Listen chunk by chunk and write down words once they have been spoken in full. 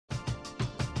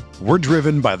We're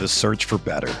driven by the search for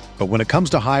better. But when it comes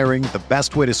to hiring, the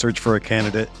best way to search for a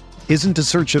candidate isn't to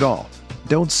search at all.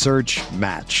 Don't search,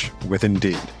 match with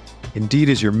Indeed. Indeed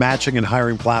is your matching and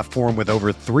hiring platform with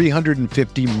over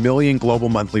 350 million global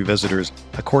monthly visitors,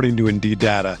 according to Indeed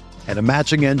data, and a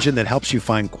matching engine that helps you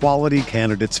find quality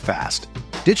candidates fast.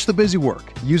 Ditch the busy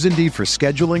work. Use Indeed for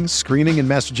scheduling, screening, and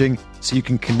messaging so you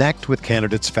can connect with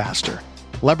candidates faster.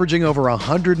 Leveraging over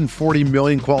 140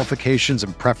 million qualifications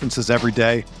and preferences every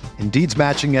day, Indeed's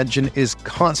matching engine is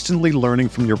constantly learning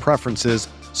from your preferences,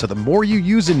 so the more you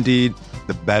use Indeed,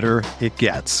 the better it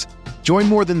gets. Join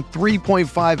more than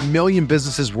 3.5 million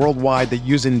businesses worldwide that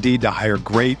use Indeed to hire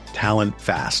great talent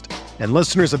fast. And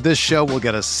listeners of this show will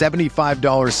get a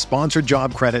 $75 sponsored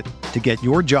job credit to get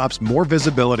your jobs more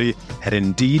visibility at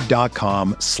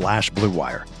Indeed.com/Blue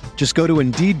Wire. Just go to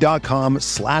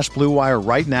Indeed.com/Blue Wire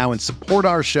right now and support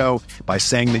our show by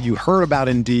saying that you heard about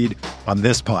Indeed on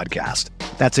this podcast.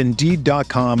 That's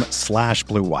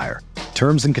Indeed.com/Blue Wire.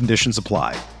 Terms and conditions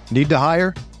apply. Need to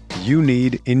hire? You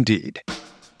need Indeed.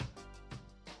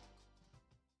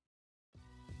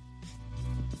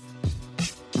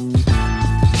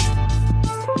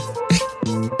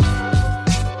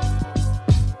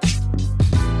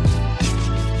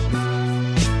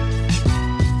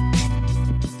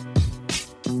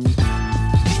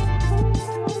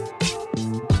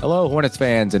 Hello, Hornets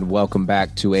fans, and welcome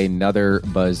back to another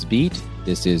Buzz Beat.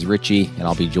 This is Richie, and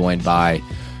I'll be joined by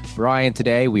Brian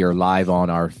today. We are live on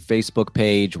our Facebook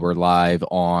page. We're live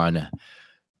on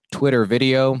Twitter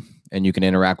video, and you can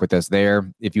interact with us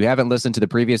there. If you haven't listened to the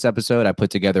previous episode, I put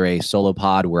together a solo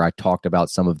pod where I talked about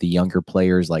some of the younger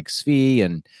players like Svi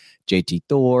and JT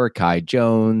Thor, Kai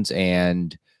Jones,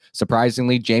 and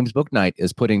surprisingly, James Bouknight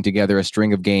is putting together a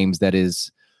string of games that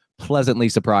is pleasantly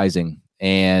surprising.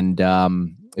 And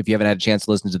if you haven't had a chance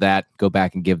to listen to that, go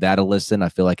back and give that a listen. I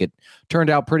feel like it turned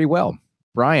out pretty well.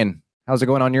 Brian, how's it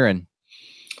going on your end?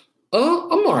 Oh,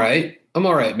 I'm all right. I'm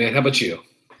all right, man. How about you?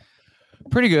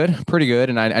 Pretty good.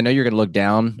 And I know you're going to look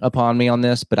down upon me on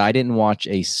this, but I didn't watch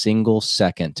a single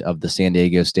second of the San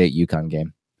Diego State UConn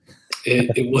game.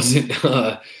 It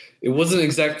wasn't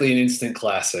exactly an instant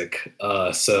classic.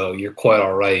 So you're quite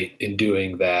all right in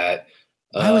doing that.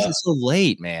 Why was it so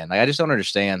late, man? Like, I just don't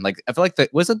understand. Like, I feel like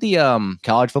wasn't the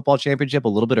college football championship a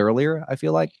little bit earlier? I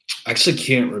feel like I actually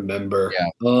can't remember. Yeah,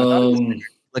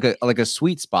 like a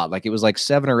sweet spot. Like it was like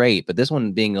 7 or 8, but this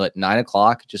one being at 9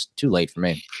 o'clock, just too late for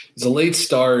me. It's a late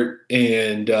start,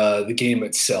 and the game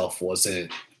itself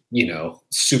wasn't,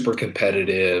 super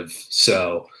competitive.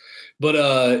 So, but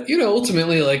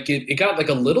ultimately, like it got like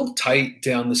a little tight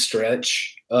down the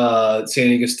stretch. San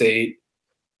Diego State.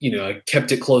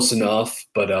 Kept it close enough,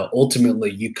 but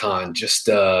ultimately UConn just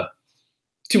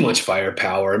too much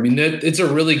firepower. I mean, it's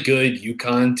a really good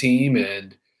UConn team,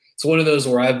 and it's one of those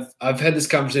where I've had this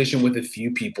conversation with a few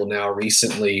people now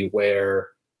recently where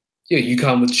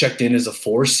UConn was checked in as a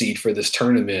 4 seed for this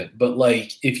tournament. But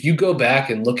like if you go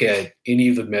back and look at any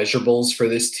of the measurables for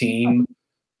this team,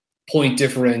 point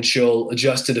differential,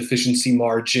 adjusted efficiency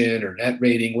margin, or net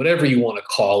rating, whatever you want to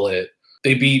call it,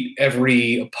 they beat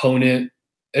every opponent,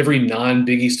 every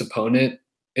non-Big East opponent,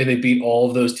 and they beat all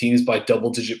of those teams by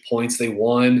double-digit points. They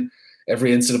won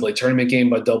every NCAA tournament game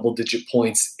by double-digit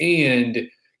points. And,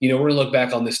 we're going to look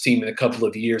back on this team in a couple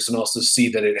of years and also see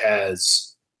that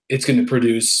it's going to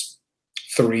produce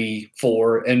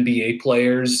 3-4 NBA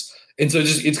players. And so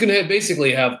it's going to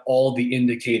basically have all the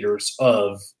indicators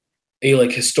of a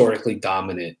like historically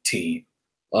dominant team.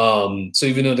 So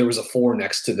even though there was a 4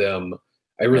 next to them,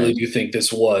 I really do think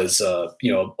this was, a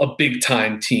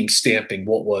big-time team stamping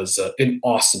what was an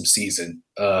awesome season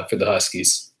for the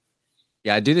Huskies.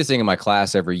 Yeah, I do this thing in my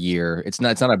class every year. It's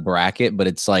not a bracket, but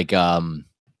it's like the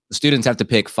students have to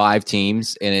pick 5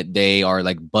 teams, and they are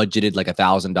like budgeted like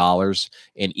 $1,000,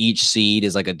 and each seed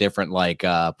is like a different like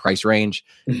price range.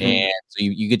 Mm-hmm. And so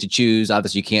you get to choose.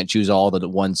 Obviously, you can't choose all the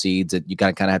 1 seeds. You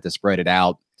kind of have to spread it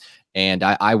out. And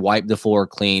I wiped the floor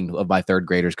clean of my 3rd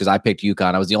graders because I picked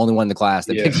UConn. I was the only one in the class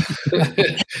that picked.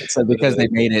 So because they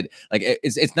made it like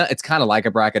it's kind of like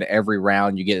a bracket. Every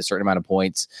round you get a certain amount of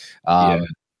points. A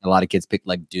lot of kids picked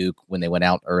like Duke when they went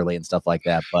out early and stuff like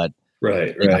that. But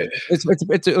right.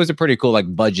 It was a pretty cool like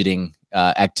budgeting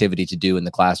activity to do in the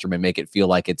classroom and make it feel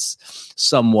like it's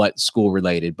somewhat school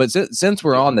related. But since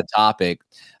we're on the topic,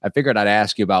 I figured I'd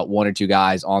ask you about 1 or 2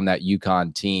 guys on that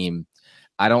UConn team.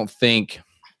 I don't think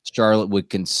Charlotte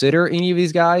would consider any of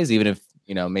these guys, even if,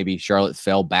 maybe Charlotte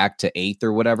fell back to 8th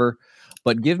or whatever.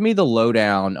 But give me the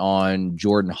lowdown on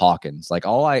Jordan Hawkins. Like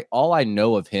all I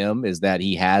know of him is that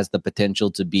he has the potential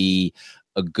to be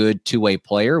a good 2-way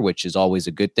player, which is always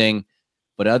a good thing.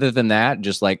 But other than that,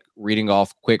 just like reading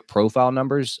off quick profile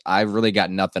numbers, I've really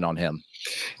got nothing on him.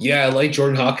 Yeah, I like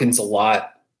Jordan Hawkins a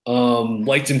lot.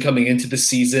 Liked him coming into the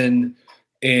season,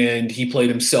 and he played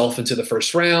himself into the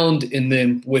first round. And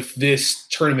then with this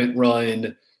tournament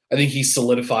run, I think he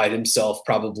solidified himself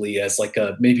probably as like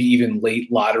a maybe even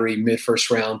late lottery,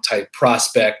 mid-first round type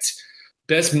prospect.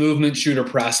 Best movement shooter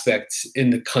prospect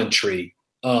in the country.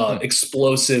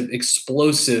 Explosive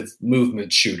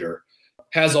movement shooter.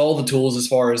 Has all the tools as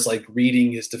far as like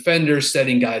reading his defenders,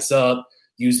 setting guys up,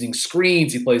 using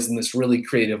screens. He plays in this really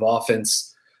creative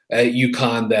offense at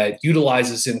UConn that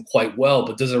utilizes him quite well,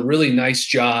 but does a really nice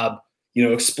job,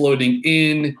 exploding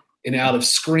in and out of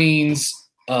screens.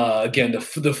 Again,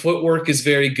 the footwork is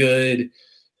very good,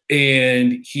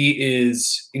 and he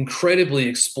is incredibly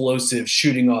explosive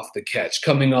shooting off the catch,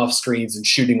 coming off screens and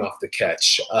shooting off the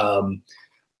catch.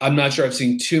 I'm not sure I've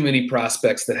seen too many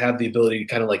prospects that have the ability to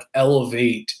kind of like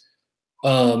elevate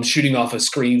shooting off of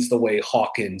screens the way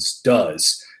Hawkins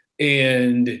does.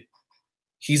 And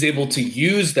he's able to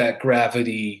use that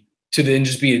gravity to then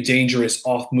just be a dangerous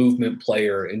off-movement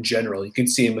player in general. You can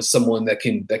see him as someone that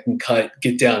can cut,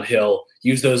 get downhill,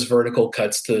 use those vertical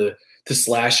cuts to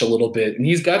slash a little bit. And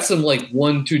he's got some like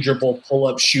 1-2 dribble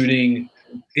pull-up shooting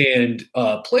and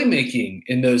playmaking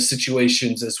in those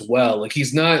situations as well. Like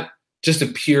he's not just a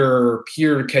pure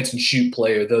catch and shoot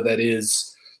player, though that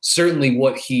is certainly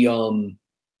what he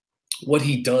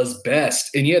does best.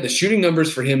 And yeah, the shooting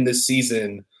numbers for him this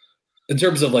season in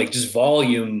terms of like just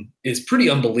volume is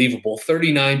pretty unbelievable.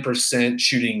 39%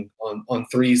 shooting on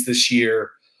threes this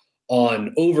year,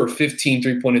 on over 15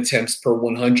 3-point attempts per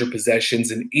 100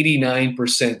 possessions, and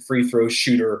 89% free throw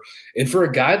shooter. And for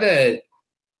a guy that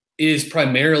is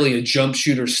primarily a jump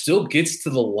shooter, still gets to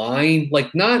the line,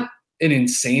 like not an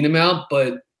insane amount,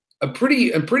 but a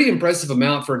pretty impressive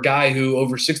amount for a guy who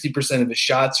over 60% of his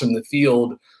shots from the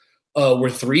field were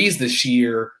threes this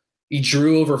year. He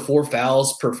drew over 4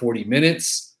 fouls per 40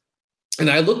 minutes.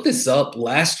 And I looked this up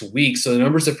last week, so the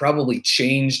numbers have probably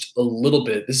changed a little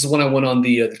bit. This is when I went on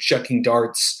the Checking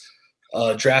Darts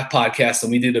draft podcast,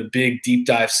 and we did a big deep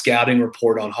dive scouting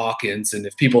report on Hawkins. And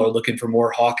if people are looking for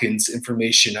more Hawkins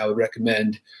information, I would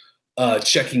recommend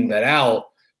checking that out.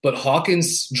 But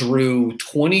Hawkins drew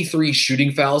 23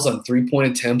 shooting fouls on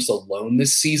 3-point attempts alone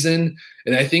this season.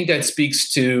 And I think that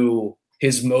speaks to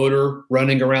his motor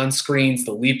running around screens,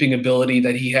 the leaping ability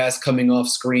that he has coming off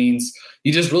screens.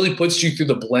 He just really puts you through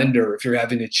the blender if you're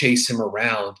having to chase him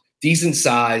around. Decent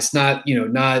size, not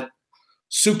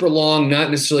super long, not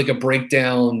necessarily like a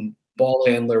breakdown ball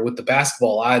handler with the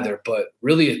basketball either, but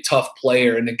really a tough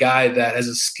player and a guy that has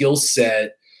a skill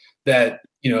set that,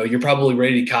 you're probably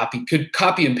ready to could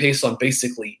copy and paste on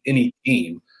basically any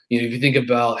team. If you think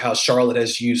about how Charlotte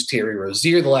has used Terry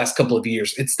Rozier the last couple of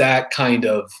years, it's that kind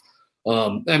of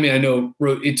I know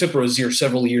it took Rozier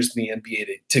several years in the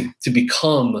NBA to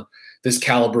become this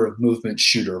caliber of movement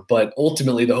shooter, but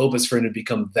ultimately the hope is for him to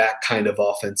become that kind of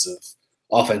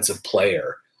offensive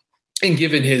player. And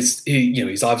given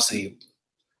he's obviously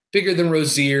bigger than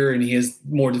Rozier and he has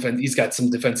more defense, he's got some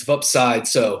defensive upside.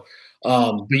 So,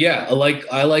 but yeah,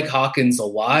 I like Hawkins a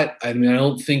lot. I mean, I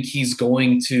don't think he's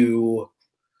going to.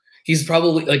 He's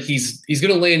probably like he's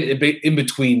going to land in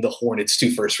between the Hornets'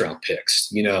 2 first-round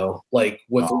picks, like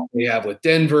what they have with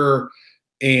Denver,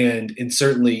 and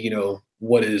certainly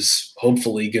what is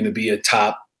hopefully going to be a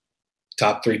top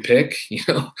 3 pick,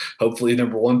 hopefully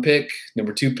number 1 pick,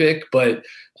 number 2 pick. But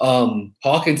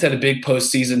Hawkins had a big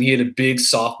postseason. He had a big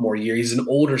sophomore year. He's an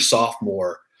older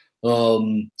sophomore,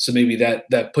 so maybe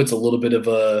that puts a little bit of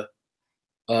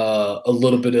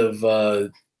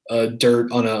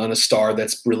dirt on a star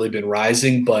that's really been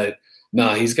rising. But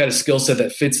he's got a skill set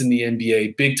that fits in the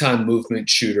NBA, big time movement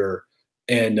shooter,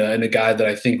 and a guy that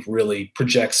I think really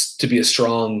projects to be a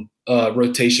strong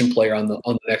rotation player on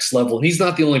the next level. And he's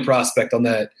not the only prospect on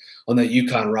that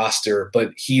UConn roster,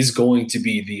 but he's going to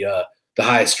be the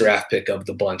highest draft pick of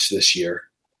the bunch this year.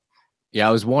 Yeah,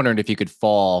 I was wondering if you could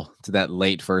fall to that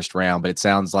late first round, but it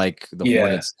sounds like the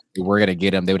Hornets, we're going to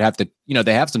get him. They would have to,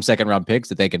 they have some second round picks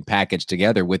that they can package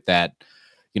together with that,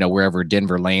 wherever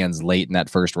Denver lands late in that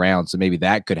first round. So maybe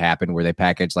that could happen where they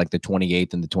package like the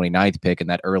 28th and the 29th pick in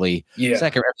that early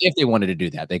second round. If they wanted to do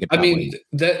that, they could probably.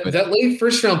 That late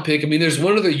first round pick, there's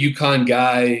one other UConn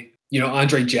guy,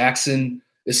 Andre Jackson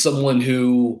is someone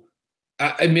who,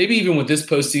 maybe even with this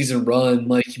postseason run,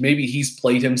 like maybe he's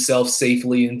played himself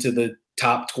safely into the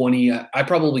top 20. I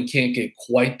probably can't get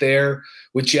quite there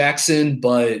with Jackson,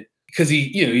 but because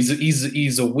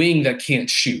he's a wing that can't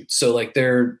shoot. So like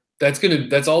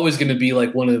that's always going to be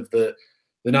like one of the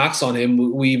the knocks on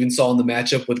him. We even saw in the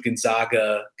matchup with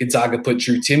Gonzaga. Gonzaga put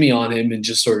Drew Timme on him and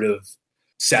just sort of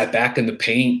sat back in the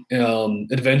paint.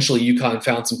 And eventually UConn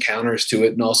found some counters to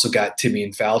it and also got Timme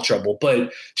in foul trouble.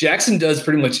 But Jackson does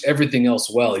pretty much everything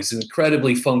else well. He's an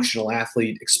incredibly functional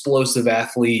athlete, explosive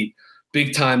athlete,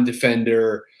 big-time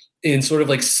defender, and sort of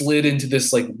like slid into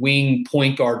this like wing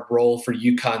point guard role for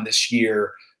UConn this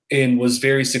year and was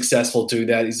very successful doing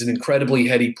that. He's an incredibly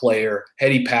heady player,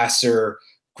 heady passer,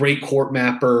 great court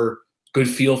mapper, good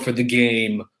feel for the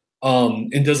game,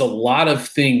 and does a lot of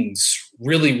things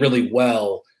really, really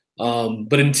well.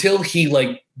 But until he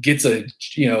like gets a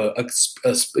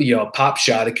pop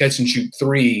shot, a catch and shoot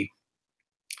three,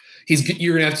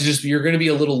 you're going to be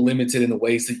a little limited in the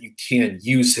ways that you can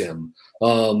use him.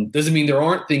 Doesn't mean there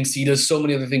aren't things. He does so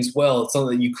many other things well. It's not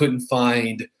that you couldn't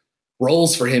find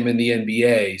roles for him in the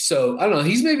NBA. So I don't know.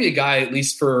 He's maybe a guy, at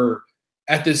least for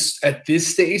at this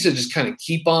stage, to just kind of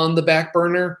keep on the back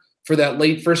burner for that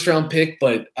late first round pick.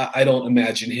 But I don't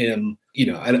imagine him.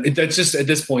 That's just at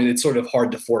this point, it's sort of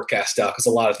hard to forecast out because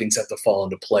a lot of things have to fall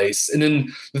into place. And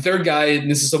then the third guy, and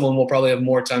this is someone we'll probably have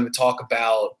more time to talk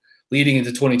about leading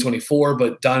into 2024,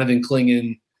 but Donovan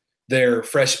Clingan, their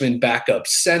freshman backup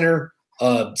center,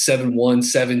 7'1",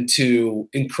 7'2",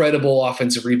 incredible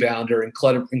offensive rebounder,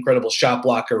 incredible shot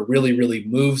blocker, really, really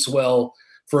moves well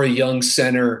for a young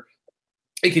center.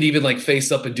 He could even like face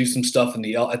up and do some stuff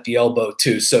at the elbow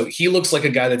too. So he looks like a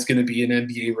guy that's going to be in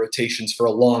NBA rotations for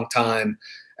a long time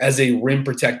as a rim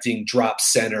protecting drop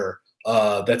center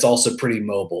that's also pretty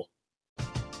mobile.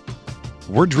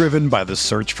 We're driven by the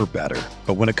search for better.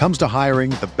 But when it comes to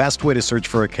hiring, the best way to search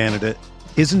for a candidate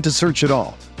isn't to search at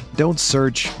all. Don't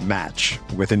search, match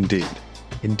with Indeed.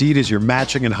 Indeed is your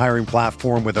matching and hiring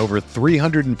platform with over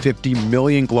 350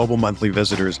 million global monthly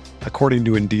visitors, according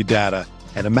to Indeed data,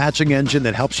 and a matching engine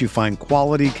that helps you find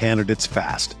quality candidates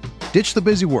fast. Ditch the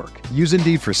busy work. Use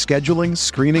Indeed for scheduling,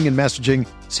 screening, and messaging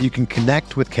so you can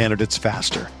connect with candidates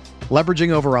faster. Leveraging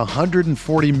over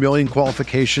 140 million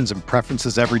qualifications and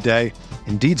preferences every day,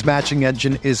 Indeed's matching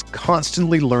engine is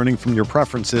constantly learning from your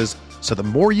preferences, so the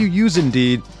more you use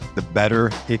Indeed, the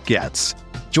better it gets.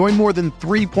 Join more than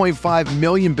 3.5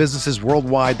 million businesses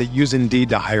worldwide that use Indeed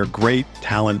to hire great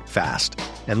talent fast.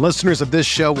 And listeners of this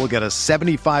show will get a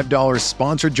 $75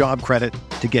 sponsored job credit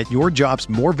to get your jobs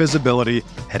more visibility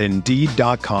at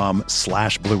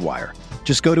Indeed.com/Blue Wire.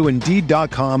 Just go to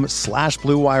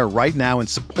Indeed.com/Blue Wire right now and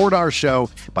support our show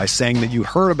by saying that you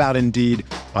heard about Indeed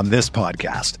on this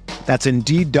podcast. That's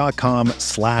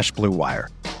Indeed.com/Blue Wire.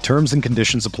 Terms and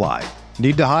conditions apply.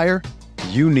 Need to hire?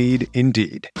 You need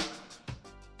Indeed.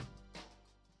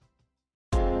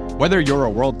 Whether you're a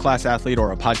world-class athlete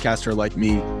or a podcaster like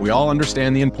me, we all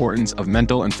understand the importance of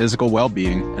mental and physical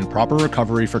well-being and proper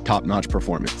recovery for top-notch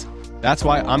performance. That's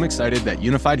why I'm excited that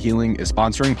Unified Healing is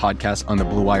sponsoring podcasts on the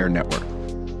Blue Wire Network.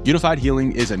 Unified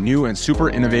Healing is a new and super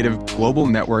innovative global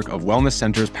network of wellness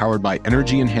centers powered by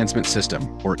Energy Enhancement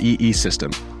System, or EE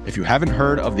System. If you haven't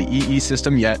heard of the EE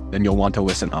System yet, then you'll want to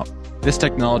listen up. This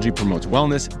technology promotes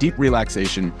wellness, deep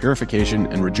relaxation, purification,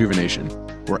 and rejuvenation.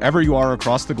 Wherever you are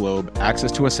across the globe,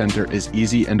 access to a center is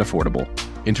easy and affordable.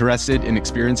 Interested in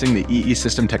experiencing the EE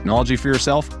System technology for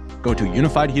yourself? Go to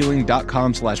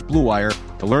unifiedhealing.com/Blue Wire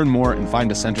to learn more and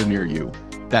find a center near you.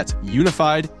 That's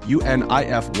unified,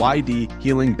 UNIFYD,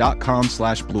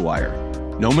 healing.com/Blue Wire.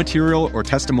 No material or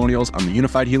testimonials on the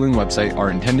Unified Healing website are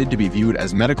intended to be viewed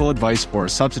as medical advice or a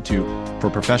substitute for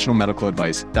professional medical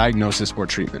advice, diagnosis, or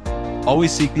treatment.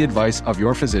 Always seek the advice of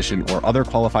your physician or other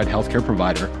qualified healthcare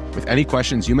provider with any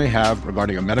questions you may have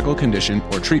regarding a medical condition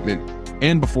or treatment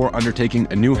and before undertaking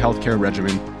a new healthcare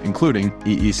regimen, including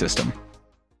EE System.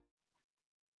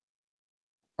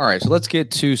 All right, so let's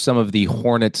get to some of the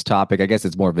Hornets topic. I guess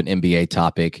it's more of an NBA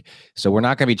topic. So we're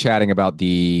not going to be chatting about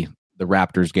the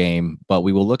Raptors game, but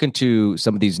we will look into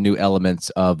some of these new elements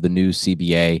of the new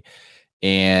CBA.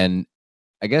 And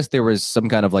I guess there was some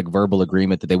kind of like verbal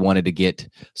agreement that they wanted to get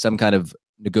some kind of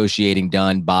negotiating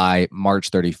done by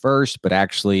March 31st, but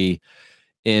actually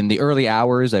in the early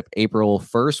hours of April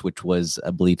 1st, which was, I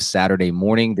believe, Saturday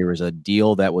morning, there was a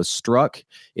deal that was struck.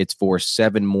 It's for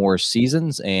 7 more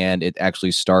seasons, and it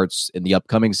actually starts in the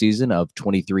upcoming season of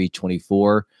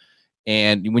 23-24.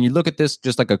 And when you look at this,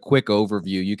 just like a quick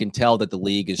overview, you can tell that the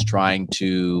league is trying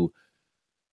to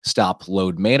stop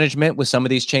load management with some of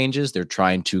these changes. They're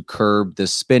trying to curb the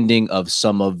spending of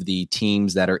some of the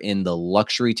teams that are in the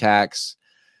luxury tax.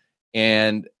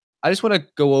 And I just want to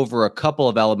go over a couple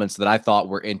of elements that I thought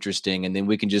were interesting, and then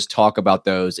we can just talk about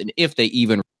those and if they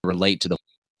even relate to the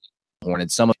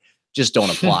Hornets. Some of just don't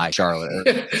apply,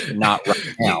 Charlotte. Not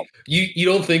right now. You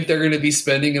don't think they're going to be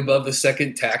spending above the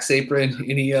second tax apron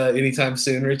anytime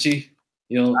soon, Richie?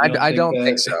 I don't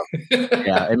think so.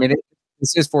 Yeah, I mean,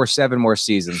 this is for 7 more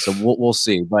seasons, so we'll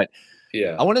see. But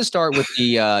yeah, I want to start with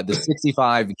the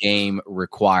 65 game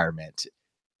requirement.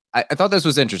 I thought this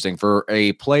was interesting for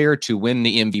a player to win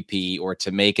the MVP or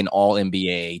to make an All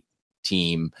NBA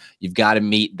team. You've got to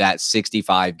meet that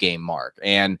 65 game mark,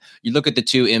 and you look at the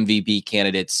 2 MVP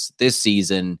candidates this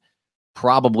season.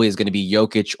 Probably is going to be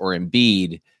Jokic or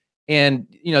Embiid. And,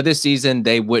 this season,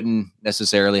 they wouldn't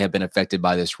necessarily have been affected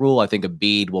by this rule. I think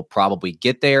Embiid will probably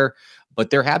get there. But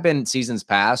there have been seasons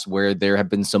past where there have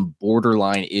been some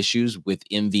borderline issues with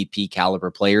MVP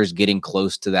caliber players getting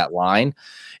close to that line.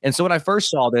 And so when I first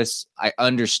saw this, I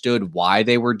understood why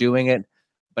they were doing it.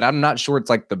 But I'm not sure it's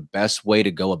like the best way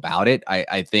to go about it.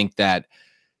 I think that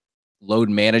load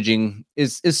managing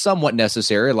is somewhat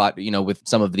necessary a lot, with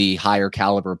some of the higher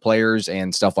caliber players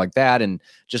and stuff like that, and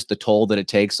just the toll that it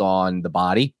takes on the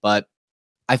body. But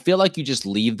I feel like you just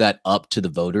leave that up to the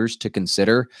voters to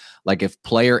consider. Like if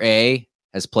player A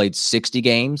has played 60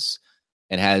 games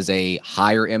and has a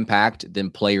higher impact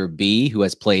than player B, who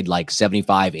has played like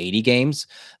 75, 80 games,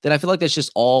 then I feel like that's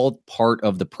just all part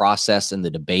of the process and the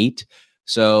debate.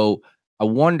 So I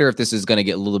wonder if this is going to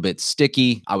get a little bit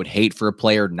sticky. I would hate for a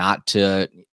player not to,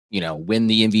 win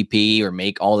the MVP or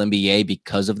make All NBA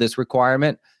because of this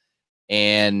requirement.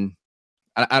 And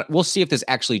we'll see if this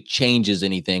actually changes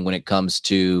anything when it comes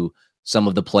to some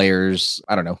of the players,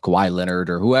 I don't know, Kawhi Leonard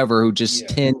or whoever, who just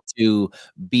tend to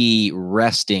be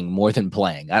resting more than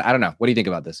playing. I don't know. What do you think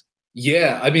about this?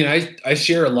 Yeah, I mean, I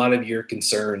share a lot of your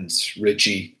concerns,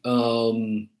 Richie.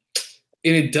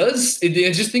 And it does.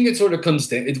 I just think it sort of comes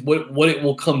down. What it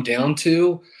will come down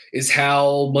to is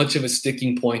how much of a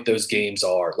sticking point those games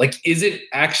are. Like, is it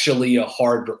actually a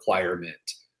hard requirement?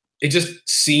 It just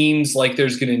seems like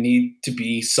there's going to need to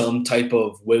be some type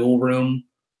of wiggle room,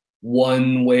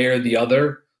 one way or the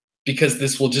other, because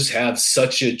this will just have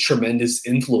such a tremendous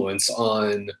influence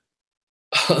on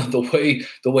the way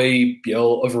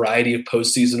a variety of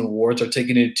postseason awards are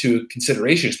taken into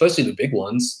consideration, especially the big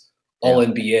ones, All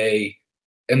NBA.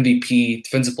 MVP,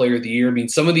 Defensive Player of the Year. I mean,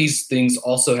 some of these things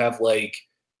also have like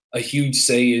a huge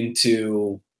say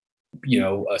into,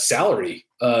 a salary,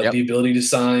 the ability to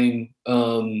sign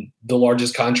the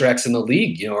largest contracts in the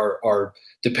league, are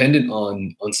dependent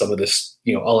on some of this,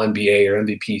 All NBA or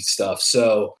MVP stuff.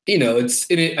 So,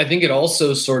 I think it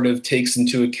also sort of takes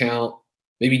into account,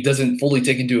 maybe doesn't fully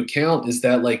take into account, is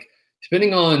that like,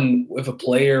 depending on if a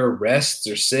player rests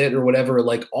or sit or whatever,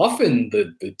 like often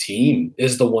the team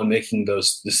is the one making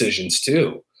those decisions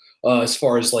too, as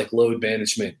far as like load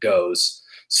management goes.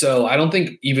 So I don't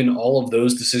think even all of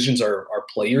those decisions are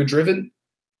player driven.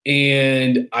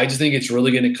 And I just think it's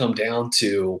really going to come down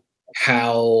to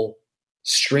how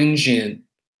stringent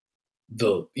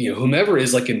whomever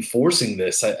is like enforcing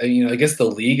this. I guess the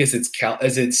league as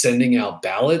it's sending out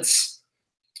ballots.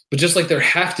 But just like there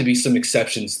have to be some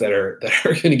exceptions that are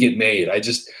going to get made.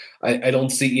 I don't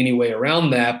see any way around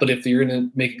that. But if you're going to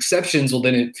make exceptions, well,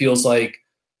 then it feels like,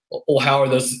 well, how are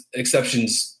those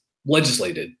exceptions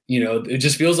legislated? It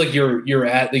just feels like you're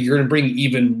going to bring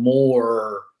even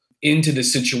more into the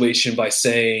situation by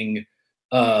saying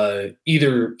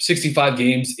either 65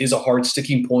 games is a hard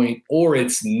sticking point or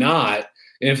it's not.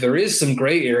 And if there is some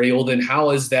gray area, well, then how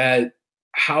is that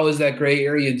gray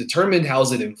area determined? How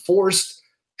is it enforced?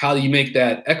 How do you make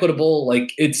that equitable?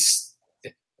 Like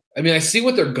I see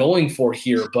what they're going for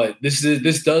here, but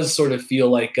this does sort of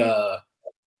feel like a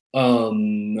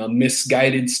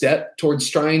misguided step towards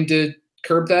trying to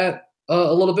curb that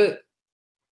a little bit.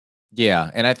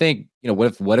 Yeah, and I think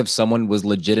what if someone was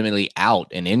legitimately out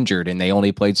and injured and they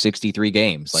only played 63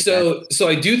 games? Like so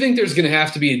I do think there's going to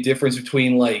have to be a difference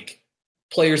between like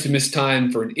players who miss time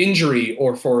for an injury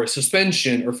or for a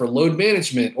suspension or for load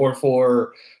management or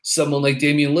for someone like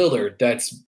Damian Lillard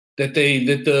that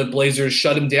the Blazers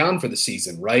shut him down for the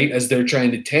season, right? As they're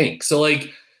trying to tank. So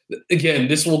like, again,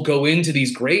 this will go into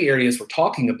these gray areas we're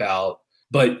talking about,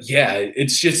 but yeah,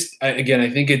 it's just, again, I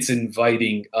think it's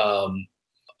inviting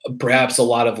perhaps a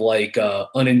lot of like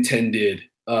unintended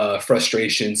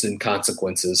frustrations and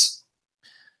consequences.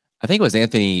 I think it was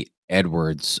Anthony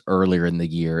Edwards earlier in the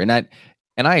year.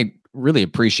 And I really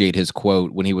appreciate his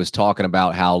quote when he was talking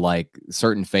about how like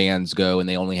certain fans go and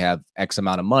they only have X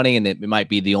amount of money and it might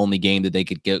be the only game that they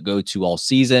could go to all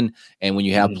season. And when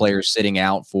you have players sitting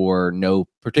out for no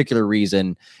particular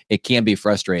reason, it can be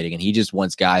frustrating. And he just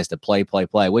wants guys to play,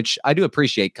 which I do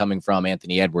appreciate coming from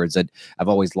Anthony Edwards. That I've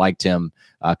always liked him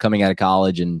coming out of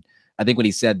college. And I think when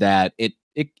he said that, it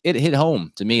it hit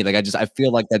home to me. Like I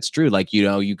feel like that's true. Like,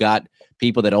 you got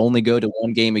people that only go to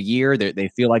one game a year. They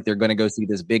feel like they're going to go see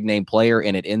this big name player,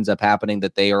 and it ends up happening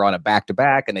that they are on a back to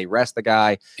back and they rest the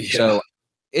guy. Yeah. So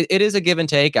it is a give and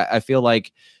take. I feel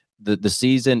like the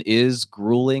season is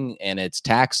grueling and it's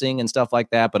taxing and stuff like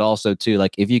that. But also too,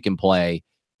 like if you can play,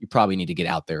 you probably need to get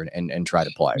out there and try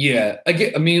to play. Yeah,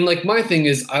 I mean, like my thing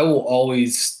is, I will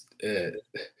always,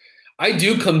 I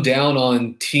do come down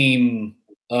on team,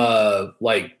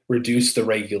 like reduce the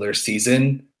regular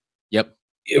season. Yep.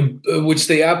 Which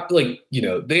they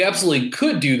they absolutely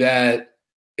could do that,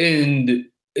 and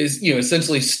is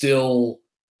essentially still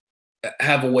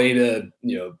have a way to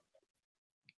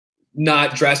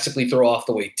not drastically throw off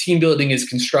the way team building is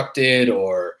constructed,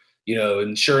 or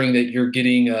ensuring that you're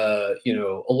getting a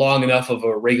long enough of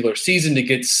a regular season to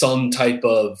get some type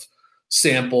of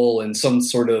sample and some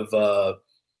sort of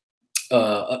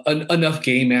enough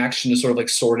game action to sort of like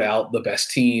sort out the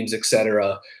best teams,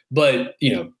 etc. But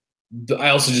I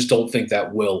also just don't think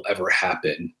that will ever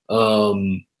happen,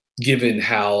 given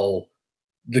how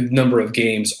the number of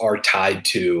games are tied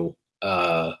to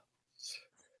are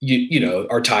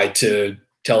tied to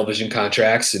television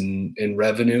contracts and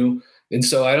revenue. And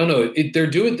so I don't know.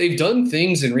 They've done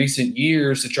things in recent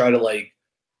years to try to like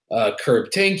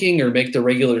curb tanking or make the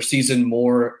regular season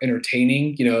more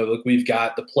entertaining. Like we've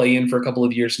got the play-in for a couple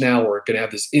of years now. We're going to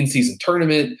have this in-season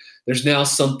tournament. There's now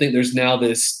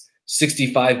this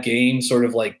 65 game sort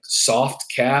of like soft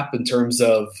cap in terms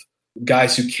of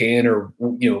guys who can or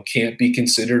can't be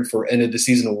considered for end of the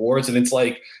season awards. And it's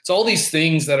all these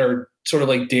things that are sort of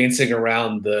like dancing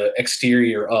around the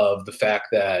exterior of the fact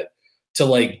that to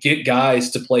like get guys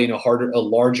to play in a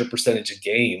larger percentage of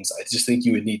games, I just think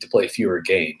you would need to play fewer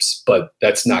games, but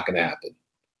that's not going to happen.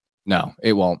 No,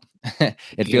 it won't.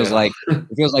 It feels like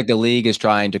the league is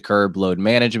trying to curb load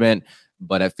management,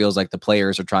 but it feels like the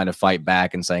players are trying to fight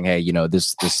back and saying, hey,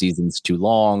 this season's too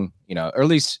long, or at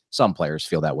least some players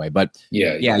feel that way. But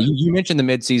yeah. You mentioned the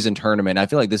midseason tournament. I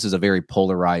feel like this is a very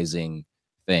polarizing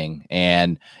thing,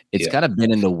 and it's kind of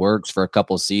been in the works for a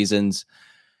couple of seasons,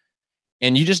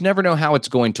 and you just never know how it's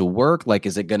going to work. Like,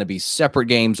 is it going to be separate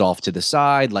games off to the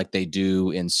side like they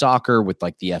do in soccer with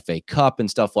like the FA Cup and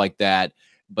stuff like that?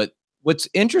 But what's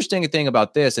interesting thing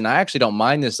about this, and I actually don't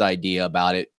mind this idea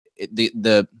about it,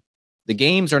 the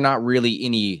games are not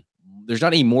really there's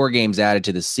not any more games added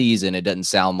to the season, it doesn't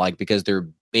sound like, because they're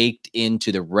baked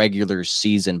into the regular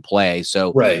season play.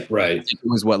 So right. It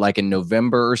was like in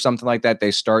November or something like that,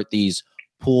 they start these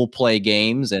pool play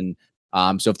games. And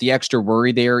so if the extra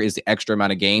worry there is the extra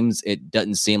amount of games, it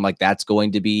doesn't seem like that's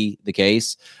going to be the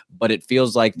case. But it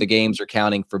feels like the games are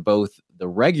counting for both the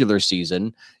regular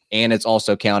season and it's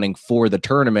also counting for the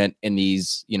tournament in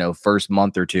these, first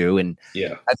month or two. And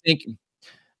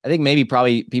I think maybe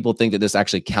probably people think that this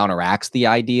actually counteracts the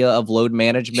idea of load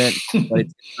management, but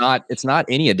it's not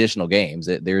any additional games.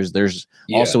 There's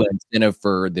also an incentive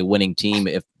for the winning team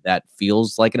if that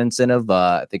feels like an incentive.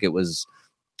 I think it was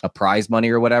a prize money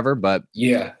or whatever, but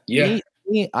I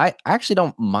actually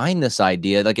don't mind this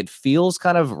idea. Like, it feels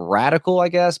kind of radical, I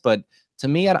guess, but to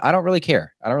me, I don't really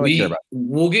care. I don't really care about it.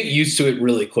 We'll get used to it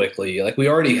really quickly. Like we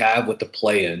already have with the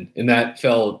play-in, and that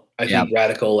felt, I think,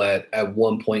 radical at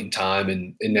one point in time,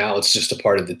 and now it's just a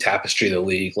part of the tapestry of the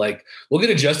league. Like, we'll get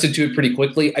adjusted to it pretty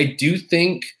quickly. I do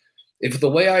think, if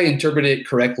the way I interpret it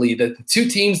correctly, that the two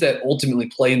teams that ultimately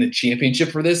play in the championship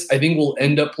for this, I think will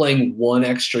end up playing one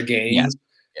extra game. Yes.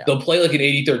 Yeah. They'll play like an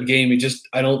 83rd game.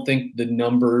 I don't think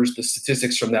the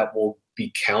statistics from that will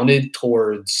be counted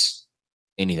towards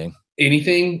anything.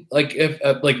 Like if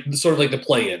like sort of like the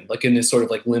play-in, like in this sort of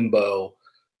like limbo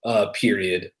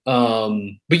period.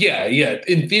 But yeah,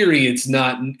 in theory, it's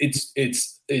not.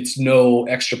 It's no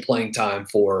extra playing time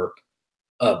for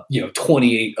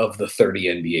 28 of the 30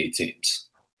 NBA teams.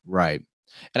 Right.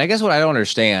 And I guess what I don't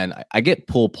understand, I get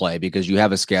pool play because you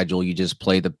have a schedule, you just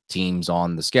play the teams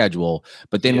on the schedule.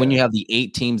 But then when you have the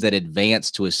 8 teams that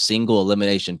advance to a single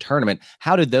elimination tournament,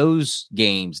 how do those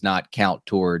games not count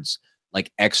towards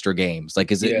like extra games?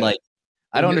 Like, is it like,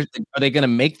 I don't understand. Are they going to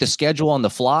make the schedule on the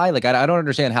fly? Like, I don't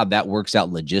understand how that works out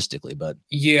logistically, but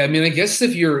yeah, I mean, I guess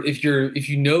if you're going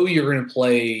to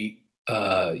play,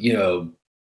 before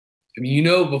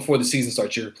the season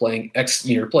starts, you're playing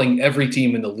every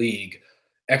team in the league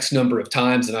X number of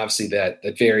times. And obviously that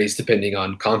varies depending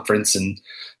on conference and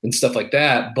stuff like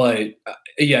that. But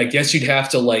I guess you'd have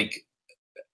to like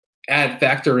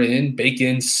bake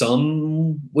in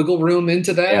some wiggle room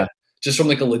into that. Just from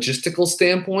like a logistical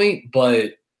standpoint,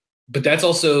 but that's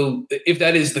also, if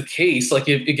that is the case, like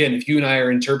if you and I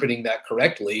are interpreting that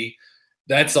correctly,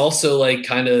 that's also like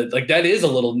kind of like that is a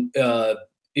little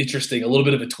interesting, a little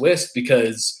bit of a twist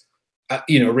because,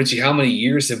 Richie, how many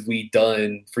years have we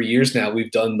done? For years now,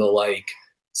 we've done the like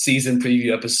season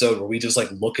preview episode where we just like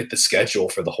look at the schedule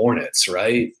for the Hornets,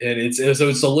 right? And it's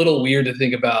a little weird to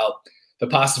think about the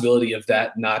possibility of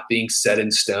that not being set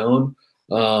in stone.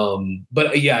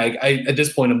 But yeah, I at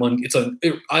this point,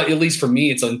 at least for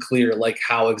me, it's unclear like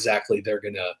how exactly they're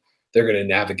gonna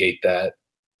navigate that.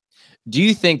 Do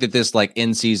you think that this like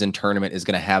in-season tournament is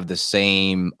going to have the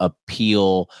same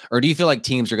appeal, or do you feel like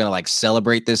teams are going to like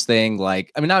celebrate this thing?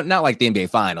 Like, I mean, not like the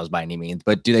NBA Finals by any means,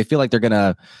 but do they feel like they're going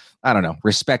to, I don't know,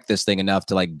 respect this thing enough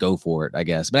to like go for it? I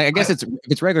guess, but I guess if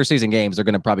it's regular season games, they're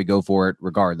going to probably go for it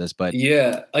regardless. But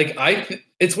yeah, like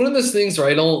it's one of those things where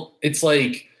it's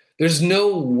like there's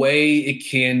no way it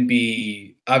can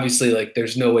be. Obviously, like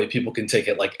there's no way people can take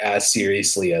it like as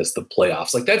seriously as the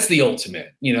playoffs. Like that's the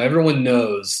ultimate. Everyone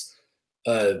knows.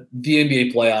 The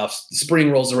NBA playoffs, spring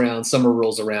rolls around, summer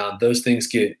rolls around, those things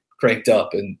get cranked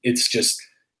up, and it's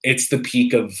the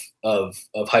peak of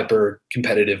hyper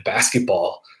competitive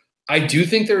basketball. I do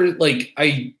think though,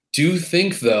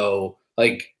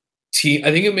 I think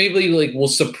it maybe like will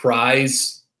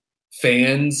surprise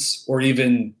fans or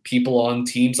even people on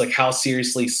teams, like how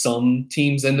seriously some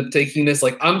teams end up taking this.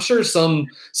 Like I'm sure some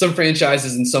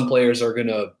franchises and some players are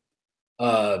gonna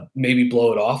maybe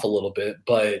blow it off a little bit,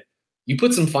 but you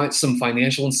put some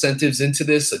financial incentives into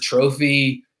this, a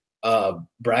trophy,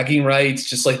 bragging rights,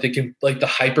 just like the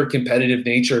hyper competitive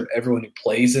nature of everyone who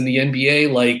plays in the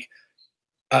NBA. Like,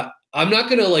 I'm not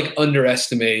going to like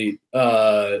underestimate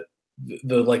the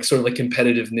like sort of like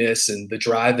competitiveness and the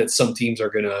drive that some teams are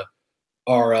gonna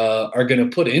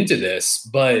put into this.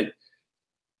 But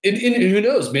and who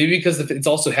knows? Maybe because it's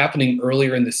also happening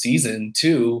earlier in the season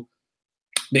too.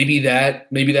 Maybe that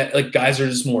like guys are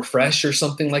just more fresh or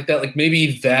something like that. Like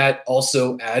maybe that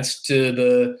also adds to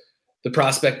the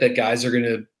prospect that guys are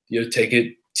going to take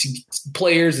it.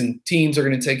 Players and teams are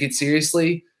going to take it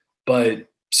seriously, but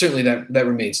certainly that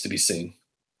remains to be seen.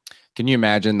 Can you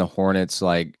imagine the Hornets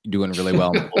like doing really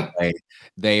well?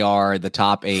 They are the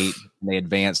top 8. And they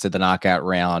advance to the knockout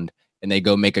round. And they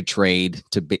go make a trade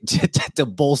to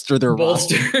bolster their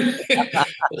roster.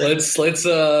 let's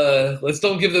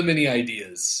don't give them any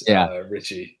ideas.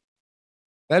 Richie.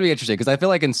 That'd be interesting because I feel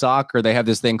like in soccer they have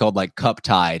this thing called like cup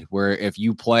tied, where if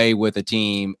you play with a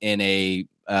team in a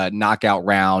knockout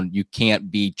round, you can't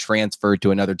be transferred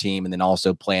to another team and then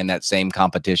also play in that same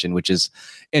competition, which is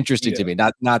interesting to me.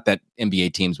 Not that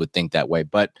NBA teams would think that way,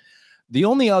 but. The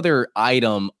only other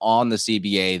item on the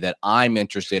CBA that I'm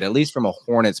interested, at least from a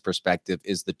Hornets perspective,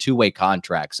 is the two-way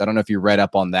contracts. I don't know if you read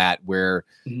up on that, where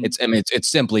it's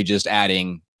simply just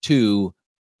adding 2,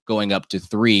 going up to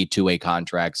 3 two-way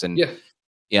contracts. And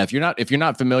if you're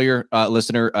not familiar,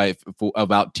 listener,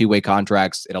 about two-way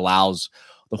contracts, it allows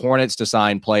the Hornets to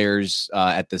sign players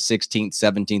at the 16th,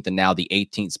 17th, and now the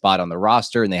 18th spot on the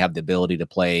roster, and they have the ability to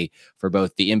play for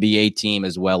both the NBA team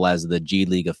as well as the G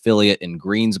League affiliate in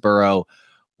Greensboro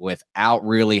without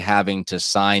really having to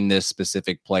sign this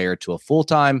specific player to a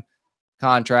full-time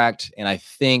contract. And I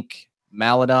think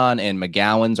Maladon and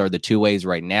McGowan's are the two ways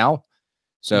right now.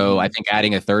 So I think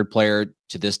adding a third player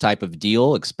to this type of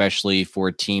deal, especially for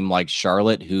a team like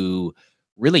Charlotte, who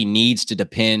really needs to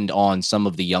depend on some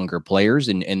of the younger players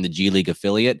in the G League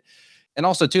affiliate. And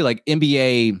also too, like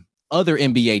other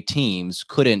NBA teams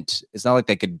it's not like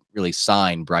they could really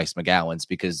sign Bryce McGowan's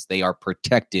because they are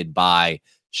protected by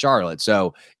Charlotte.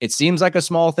 So it seems like a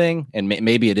small thing, and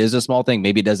maybe it is a small thing.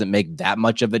 Maybe it doesn't make that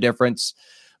much of a difference.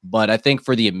 But I think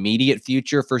for the immediate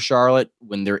future for Charlotte,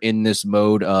 when they're in this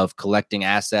mode of collecting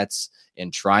assets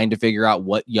and trying to figure out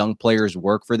what young players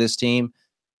work for this team,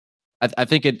 I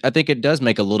think it does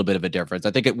make a little bit of a difference.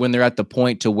 I think when they're at the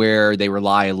point to where they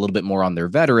rely a little bit more on their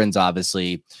veterans,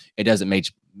 obviously it doesn't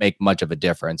make much of a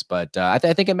difference. But I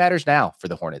think it matters now for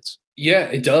the Hornets. Yeah,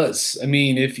 it does. I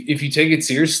mean, if you take it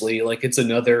seriously, like it's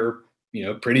another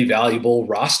pretty valuable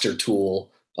roster tool,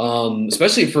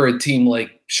 especially for a team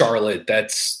like Charlotte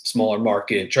that's smaller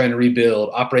market, trying to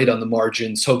rebuild, operate on the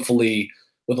margins, hopefully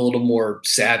with a little more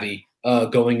savvy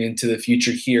going into the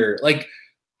future here. Like.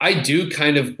 I do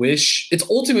kind of wish it's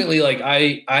ultimately like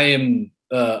I am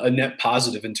a net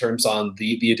positive in terms on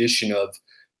the addition of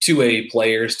 2A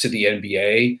players to the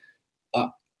NBA.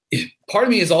 Part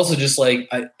of me is also just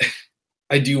like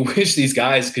I do wish these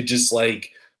guys could just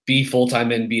like be full-time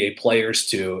NBA players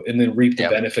too, and then reap the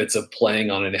benefits of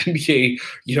playing on an NBA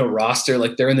roster.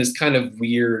 Like they're in this kind of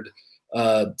weird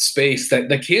space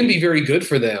that can be very good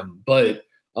for them, but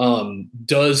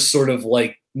does sort of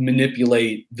like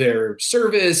manipulate their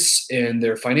service and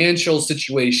their financial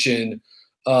situation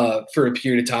for a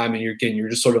period of time, and you're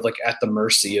just sort of like at the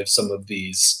mercy of some of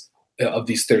these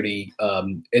 30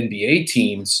 NBA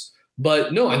teams.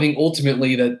 But no, I think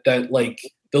ultimately that like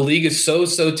the league is so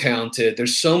talented.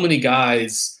 There's so many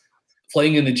guys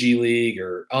playing in the G League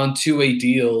or on two-way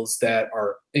deals that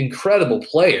are incredible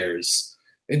players.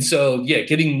 And so, yeah,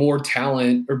 getting more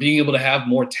talent or being able to have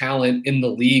more talent in the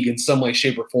league in some way,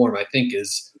 shape, or form, I think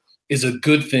is a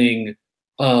good thing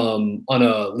on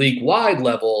a league-wide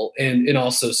level, and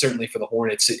also certainly for the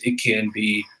Hornets, it can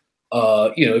be,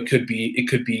 it could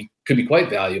be quite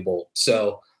valuable.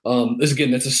 So,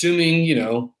 that's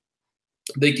assuming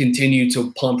they continue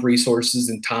to pump resources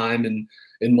and time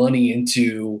and money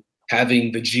into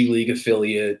having the G League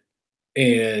affiliate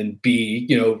and be,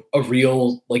 a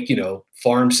real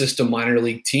farm system minor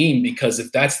league team. Because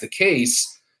if that's the case,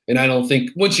 and I don't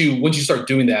think once you start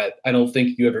doing that, I don't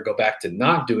think you ever go back to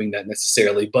not doing that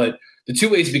necessarily. But the two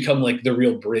ways become like the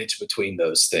real bridge between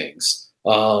those things.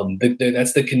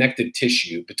 That's the connective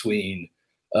tissue between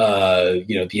the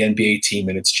NBA team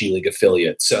and its G League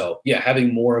affiliate. So yeah,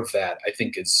 having more of that, I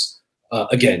think is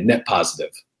again net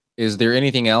positive. Is there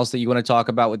anything else that you want to talk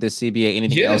about with this CBA?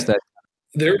 Anything else that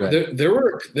there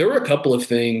were a couple of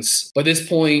things. By this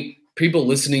point, people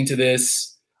listening to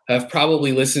this have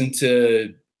probably listened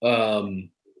to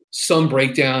some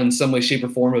breakdown in some way, shape, or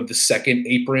form of the second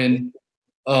apron,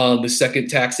 the second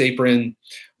tax apron.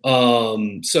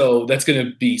 So that's going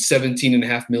to be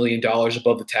 $17.5 million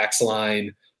above the tax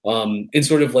line. And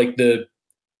sort of like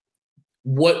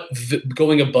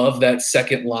going above that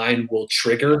second line will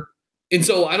trigger. And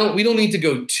so we don't need to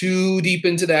go too deep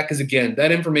into that, because again,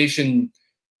 that information,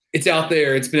 it's out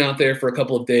there. It's been out there for a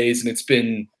couple of days, and it's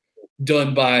been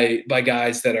done by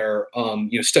guys that are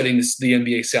studying the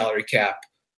NBA salary cap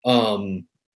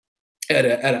at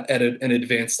an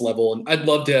advanced level. And I'd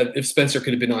love to have, if Spencer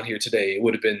could have been on here today, it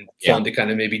would have been fun to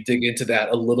kind of maybe dig into that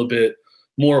a little bit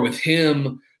more with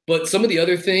him. But some of the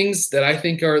other things that I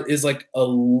think is like a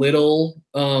little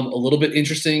bit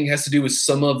interesting has to do with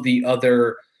some of the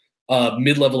other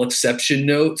mid-level exception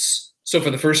notes. So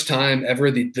for the first time ever,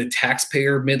 the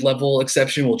taxpayer mid-level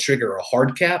exception will trigger a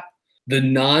hard cap. The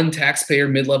non-taxpayer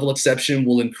mid-level exception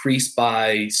will increase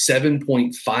by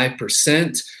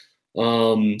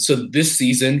 7.5%. So this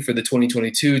season, for the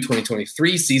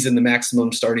 2022-2023 season, the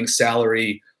maximum starting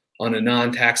salary on a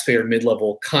non-taxpayer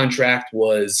mid-level contract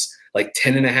was like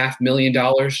 $10.5 million,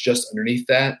 just underneath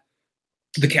that.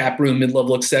 The cap room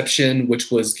mid-level exception,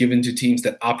 which was given to teams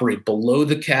that operate below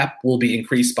the cap, will be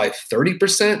increased by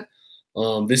 30%.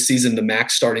 This season, the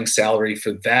max starting salary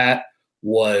for that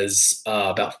was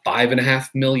about $5.5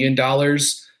 million.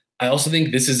 I also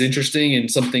think this is interesting and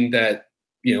something that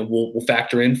we'll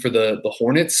factor in for the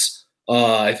Hornets.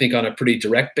 I think on a pretty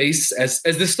direct base as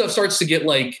this stuff starts to get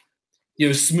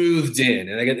smoothed in.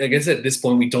 And I guess at this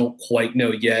point we don't quite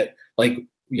know yet,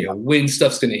 when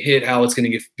stuff's going to hit, how it's going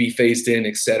to be phased in,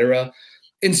 et cetera.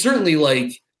 And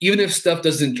certainly, even if stuff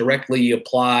doesn't directly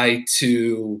apply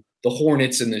to the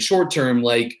Hornets in the short term,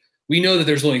 we know that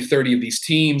there's only 30 of these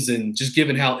teams, and just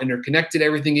given how interconnected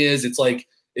everything is, it's like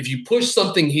if you push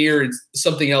something here,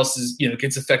 something else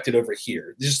gets affected over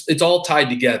here. It's all tied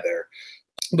together.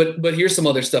 But here's some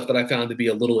other stuff that I found to be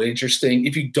a little interesting.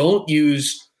 If you don't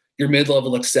use your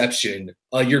mid-level exception,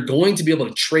 you're going to be able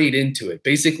to trade into it,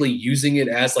 basically using it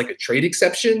as like a trade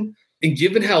exception. And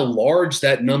given how large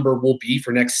that number will be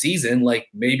for next season,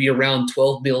 maybe around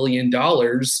 $12 million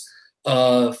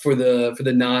for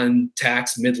the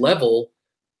non-tax mid-level,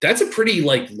 that's a pretty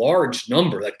large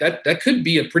number. That could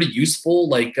be a pretty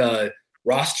useful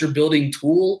roster building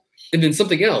tool. And then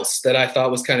something else that I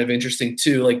thought was kind of interesting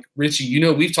too,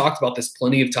 Richie, we've talked about this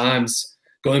plenty of times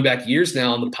going back years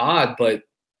now on the pod, but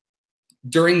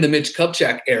during the Mitch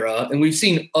Kupchak era, and we've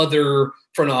seen other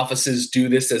front offices do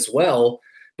this as well,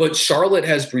 but Charlotte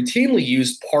has routinely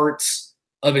used parts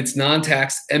of its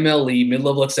non-tax MLE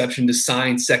mid-level exception to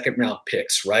sign second-round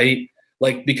picks, right?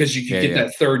 Because you can get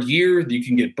that third year, you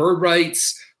can get bird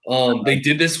rights. They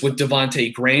did this with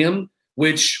Devontae Graham,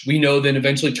 which we know then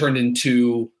eventually turned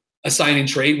into a sign and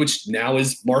trade, which now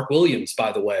is Mark Williams,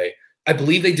 by the way. I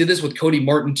believe they did this with Cody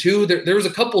Martin too. There was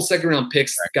a couple second-round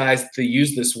picks, guys, that they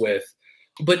used this with.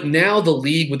 But now the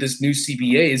league with this new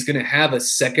CBA is going to have a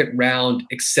second-round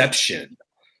exception.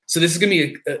 So this is going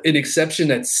to be an exception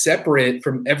that's separate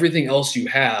from everything else you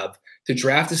have to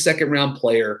draft a second-round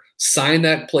player, sign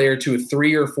that player to a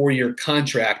 3 or 4 year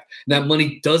contract. And that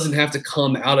money doesn't have to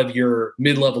come out of your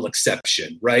mid-level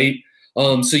exception, right?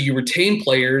 So you retain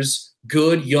players,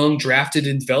 good, young, drafted,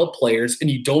 and developed players, and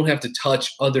you don't have to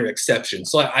touch other exceptions.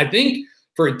 So I think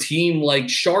for a team like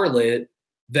Charlotte,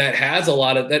 that has a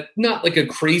lot of that, not like a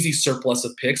crazy surplus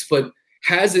of picks, but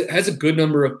has a good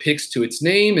number of picks to its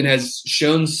name and has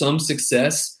shown some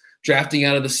success drafting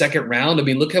out of the second round. I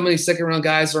mean, look how many second round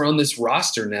guys are on this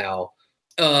roster now.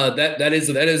 That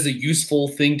is a useful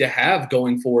thing to have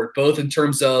going forward, both in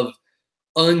terms of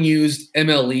unused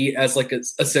MLE as like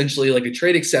essentially like a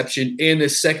trade exception and a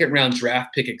second round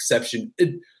draft pick exception.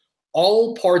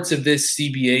 All parts of this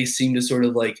CBA seem to sort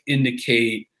of like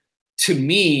indicate to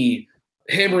me,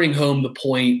 hammering home the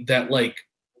point that like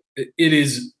it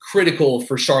is critical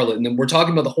for Charlotte. And then we're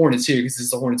talking about the Hornets here because this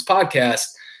is the Hornets podcast,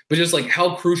 but just like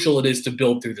how crucial it is to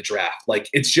build through the draft. Like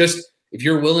it's just, if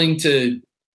you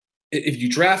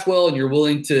draft well and you're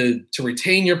willing to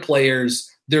retain your players,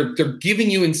 they're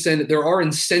giving you incentive. There are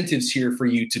incentives here for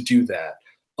you to do that.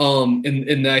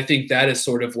 And I think that is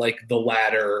sort of like the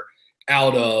ladder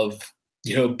out of,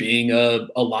 being a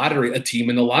lottery, a team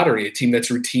in the lottery, a team that's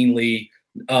routinely,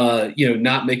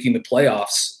 not making the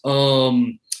playoffs.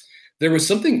 There was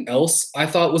something else I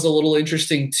thought was a little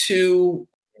interesting too.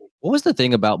 What was the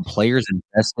thing about players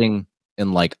investing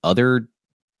in like other?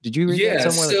 Did you read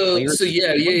that somewhere?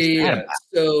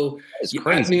 So it's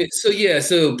crazy.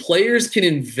 So players can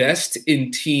invest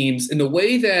in teams, and the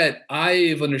way that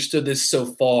I've understood this so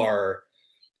far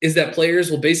is that players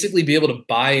will basically be able to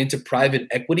buy into private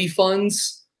equity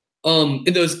funds. And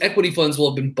those equity funds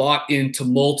will have been bought into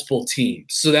multiple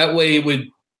teams. So that way it would,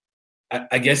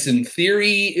 I guess in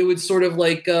theory, it would sort of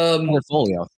like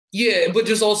portfolio. Yeah, but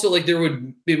just also like it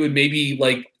would maybe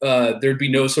like there'd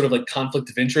be no sort of like conflict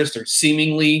of interest or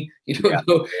seemingly,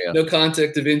 no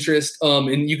conflict of interest.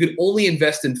 And you could only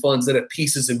invest in funds that have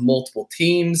pieces in multiple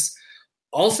teams.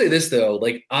 I'll say this though,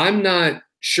 like I'm not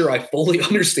sure I fully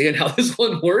understand how this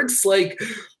one works. Like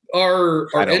are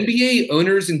NBA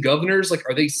owners and governors, like,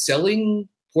 are they selling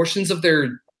portions of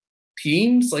their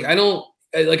teams? Like, I don't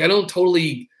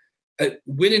totally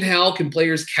when and how can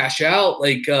players cash out?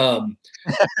 Like,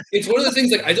 it's one of the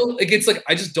things like,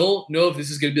 I just don't know if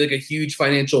this is going to be like a huge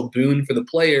financial boon for the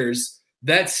players.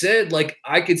 That said, like,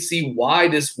 I could see why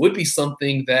this would be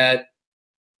something that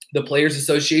the Players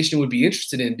Association would be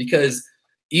interested in, because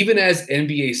even as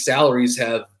NBA salaries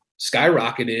have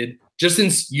skyrocketed, just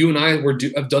since you and I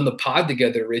have done the pod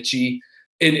together, Richie,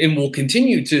 and will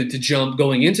continue to jump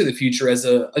going into the future as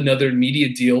another media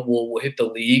deal will hit the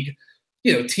league.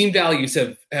 Team values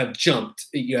have jumped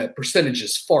at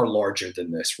percentages far larger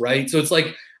than this, right? So it's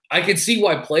like I could see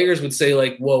why players would say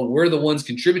like, well, we're the ones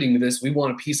contributing to this. We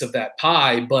want a piece of that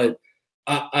pie, but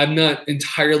I'm not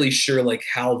entirely sure like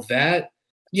how that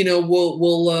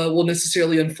will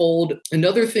necessarily unfold.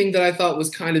 Another thing that I thought was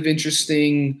kind of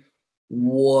interesting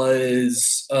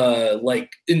was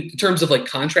like in terms of like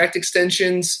contract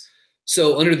extensions.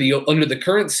 So under the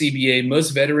current CBA, most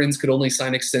veterans could only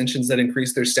sign extensions that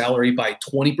increase their salary by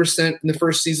 20% in the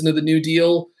first season of the new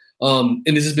deal. And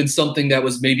this has been something that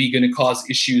was maybe going to cause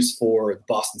issues for the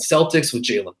Boston Celtics with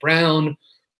Jaylen Brown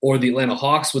or the Atlanta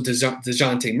Hawks with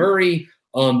DeJounte Murray.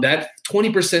 That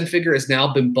 20% figure has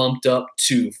now been bumped up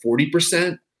to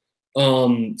 40%.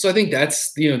 So I think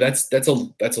that's a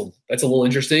little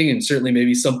interesting, and certainly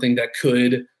maybe something that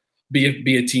could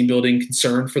be a team building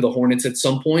concern for the Hornets at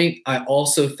some point. I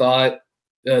also thought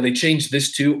they changed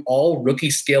this too. All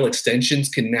rookie scale extensions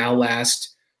can now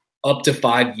last up to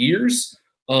 5 years.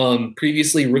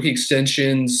 Previously, rookie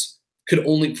extensions could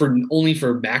only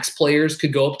for max players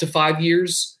could go up to 5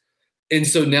 years. And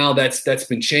so now that's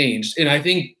been changed. And I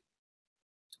think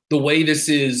the way this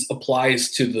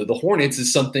applies to the Hornets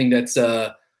is something that's,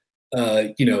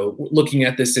 looking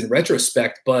at this in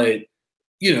retrospect, but,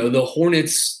 the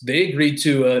Hornets, they agreed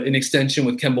to an extension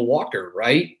with Kemba Walker,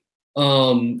 right?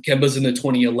 Kemba's in the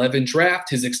 2011 draft.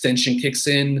 His extension kicks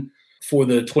in for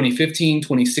the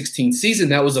 2015-2016 season.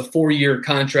 That was a 4-year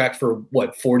contract for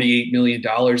 $48 million.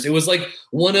 It was like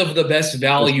one of the best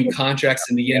value contracts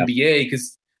in the NBA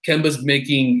because Kemba's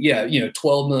making,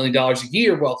 $12 million a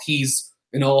year while he's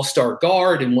an all-star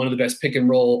guard and one of the best pick and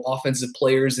roll offensive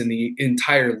players in the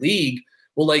entire league.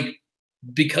 Well, like,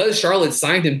 because Charlotte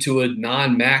signed him to a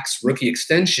non-max rookie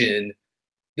extension,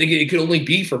 it could only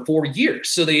be for 4 years.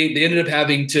 So they ended up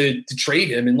having to trade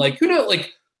him. And who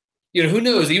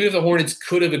knows? Even if the Hornets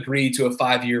could have agreed to a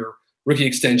 5-year rookie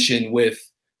extension with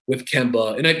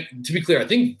Kemba. And to be clear, I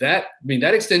think that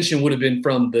extension would have been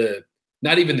from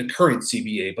not even the current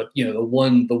CBA, but the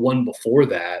one before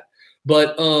that.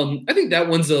 But I think that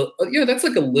one's that's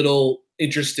like a little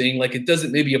interesting. Like, it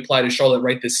doesn't maybe apply to Charlotte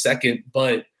right this second,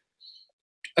 but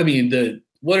I mean,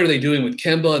 what are they doing with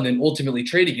Kemba and then ultimately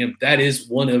trading him? That is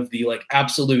one of the like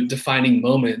absolute defining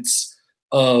moments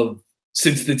of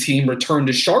since the team returned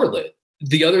to Charlotte.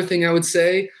 The other thing I would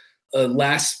say,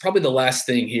 probably the last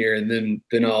thing here, and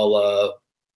then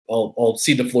I'll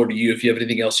cede the floor to you if you have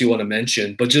anything else you want to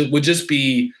mention. But would just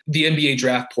be the NBA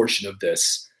draft portion of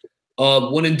this.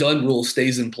 One and done rule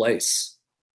stays in place.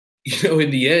 In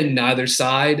the end, neither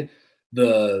side,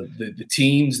 the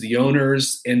teams, the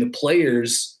owners, and the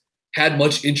players had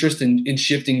much interest in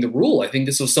shifting the rule. I think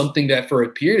this was something that for a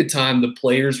period of time, the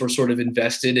players were sort of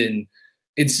invested in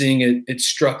seeing it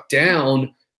struck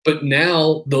down. But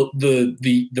now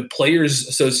the Players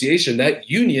Association, that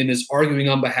union, is arguing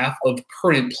on behalf of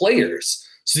current players.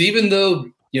 So even though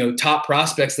top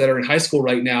prospects that are in high school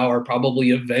right now are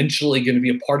probably eventually going to be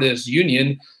a part of this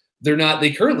union,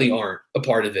 they currently aren't a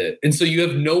part of it. And so you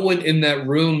have no one in that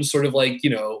room sort of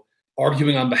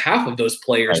arguing on behalf of those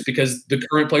players, right? Because the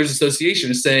current Players Association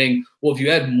is saying, well, if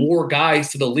you add more guys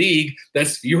to the league,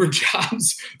 that's fewer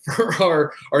jobs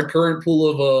for our current pool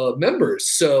of members.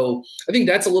 So I think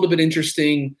that's a little bit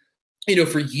interesting.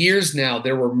 For years now,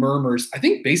 there were murmurs, I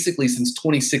think basically since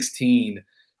 2016,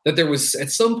 that there was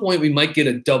at some point we might get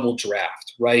a double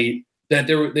draft, right? That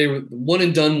they were one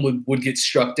and done would get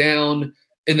struck down.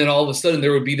 And then all of a sudden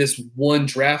there would be this one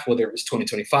draft, whether it was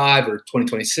 2025 or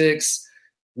 2026,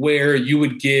 where you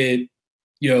would get,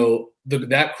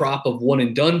 that crop of one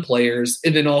and done players,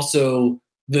 and then also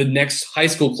the next high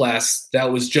school class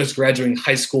that was just graduating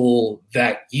high school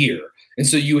that year. And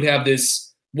so you would have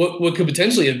this, what could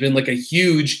potentially have been like a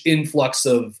huge influx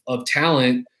of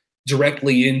talent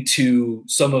directly into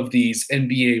some of these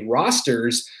NBA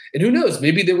rosters. And who knows,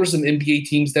 maybe there were some NBA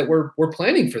teams that were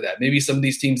planning for that. Maybe some of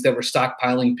these teams that were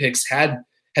stockpiling picks had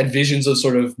visions of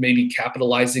sort of maybe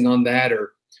capitalizing on that,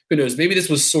 or who knows, maybe this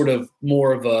was sort of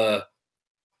more of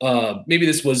maybe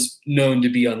this was known to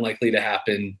be unlikely to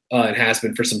happen and has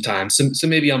been for some time. So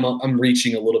maybe I'm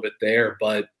reaching a little bit there,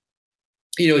 but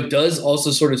it does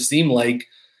also sort of seem like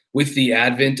with the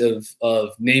advent of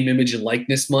name, image, and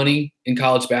likeness money in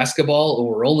college basketball, and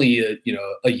we're only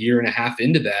a year and a half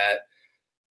into that,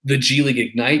 the G League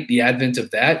Ignite, the advent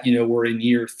of that, we're in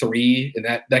year 3, and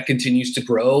that continues to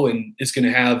grow and is going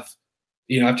to have,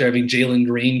 after having Jalen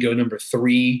Green go number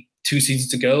 3 2 seasons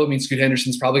to go, Scoot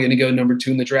Henderson's probably going to go number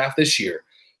 2 in the draft this year.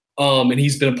 And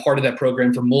he's been a part of that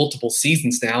program for multiple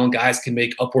seasons now, and guys can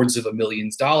make upwards of $1 million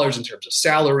in terms of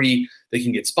salary. They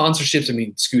can get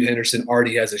sponsorships. Scoot Henderson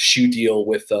already has a shoe deal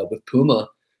with Puma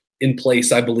in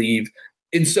place, I believe.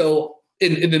 And so,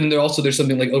 and then there's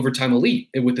something like Overtime Elite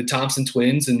with the Thompson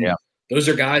twins. And those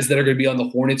are guys that are going to be on the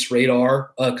Hornets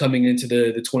radar coming into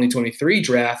the 2023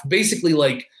 draft. Basically,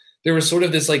 there was sort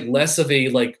of this less of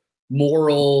a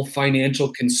moral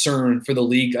financial concern for the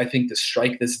league, I think, to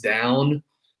strike this down,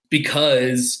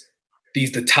 because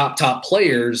the top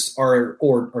players are,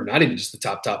 or not even just the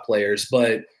top players,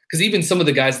 but because even some of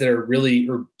the guys that are really,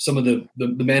 or some of the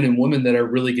men and women that are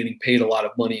really getting paid a lot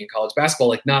of money in college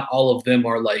basketball, not all of them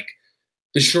are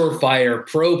the surefire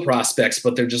pro prospects,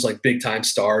 but they're just big time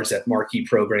stars at marquee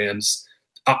programs.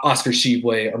 Oscar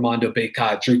Tshiebwe, Armando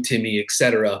Bacot, Drew Timme,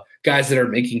 etc. Guys that are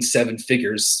making 7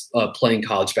 figures playing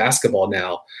college basketball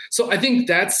now. So I think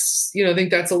that's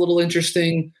a little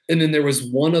interesting. And then there was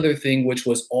one other thing, which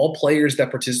was all players that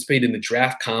participate in the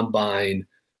draft combine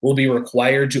will be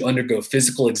required to undergo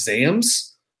physical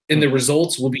exams, and the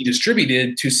results will be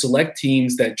distributed to select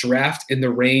teams that draft in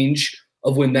the range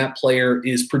of when that player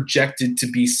is projected to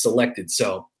be selected.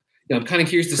 So I'm kind of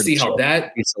curious to see how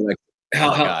that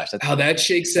how that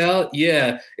shakes out.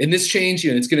 Yeah. And this change,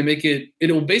 it's going to make it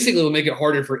make it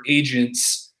harder for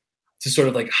agents to sort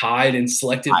of hide and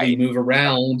selectively move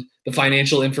around the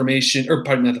financial information, or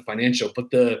pardon, not the financial, but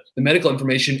the medical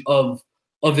information of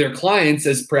their clients,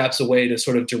 as perhaps a way to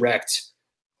sort of direct,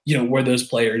 where those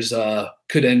players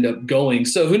could end up going.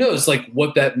 So who knows,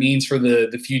 what that means for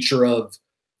the future of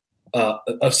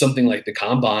something like the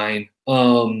combine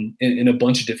in a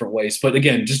bunch of different ways. But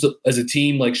again, just as a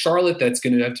team like Charlotte, that's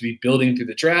going to have to be building through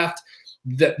the draft.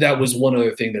 That was one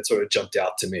other thing that sort of jumped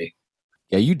out to me.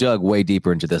 Yeah, you dug way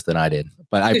deeper into this than I did,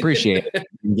 but I appreciate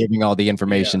giving all the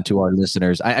information to our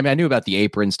listeners. I knew about the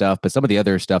apron stuff, but some of the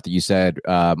other stuff that you said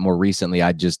more recently,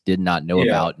 I just did not know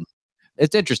about.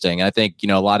 It's interesting. I think,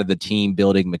 a lot of the team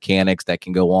building mechanics that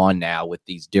can go on now with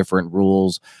these different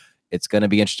rules, it's going to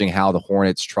be interesting how the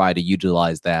Hornets try to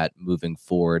utilize that moving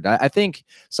forward. I think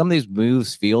some of these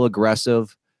moves feel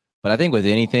aggressive, but I think with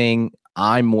anything,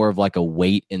 I'm more of a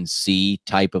wait and see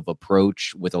type of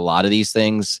approach with a lot of these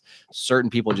things. Certain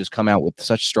people just come out with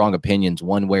such strong opinions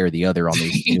one way or the other on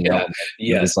these.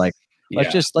 It's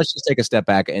let's just take a step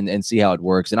back and see how it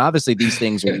works. And obviously these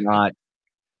things are not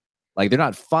they're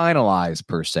not finalized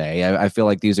per se. I feel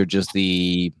like these are just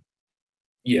the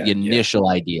Yeah, the initial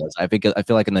ideas. I feel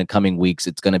like in the coming weeks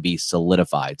it's going to be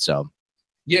solidified. So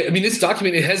yeah, I mean, this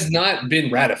document, it has not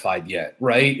been ratified yet,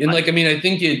 right? And like, I mean, I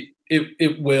think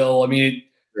it will. I mean,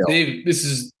 this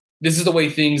is the way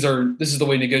things are. This is the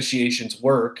way negotiations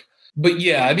work. But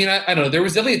yeah, I mean, I don't know. There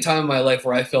was definitely a time in my life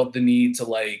where I felt the need to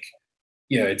like,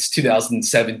 it's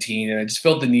 2017, and I just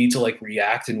felt the need to like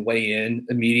react and weigh in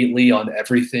immediately on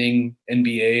everything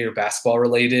NBA or basketball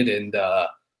related, and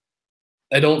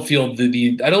I don't feel the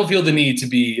need to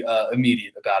be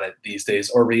immediate about it these days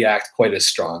or react quite as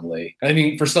strongly. I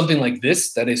mean, for something like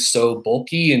this that is so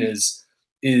bulky and is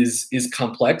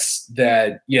complex,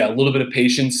 that a little bit of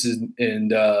patience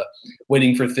and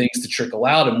waiting for things to trickle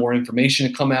out and more information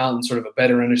to come out and sort of a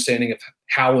better understanding of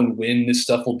how and when this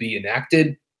stuff will be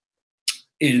enacted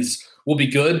will be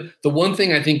good. The one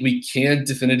thing I think we can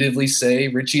definitively say,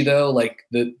 Richie, though, like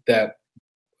that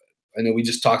I know we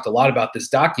just talked a lot about this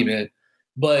document,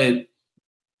 but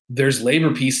there's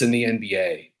labor peace in the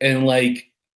NBA. And like,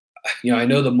 I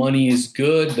know the money is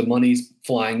good. The money's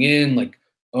flying in, like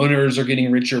owners are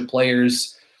getting richer,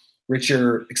 players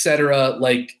richer, et cetera.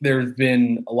 Like there've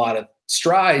been a lot of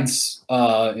strides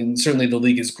and certainly the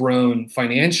league has grown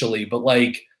financially, but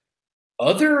like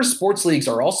other sports leagues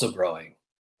are also growing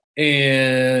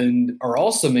and are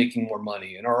also making more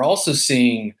money and are also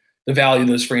seeing the value of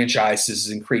those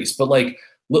franchises increase. But like,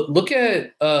 look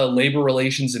at labor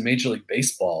relations in Major League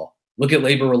Baseball. Look at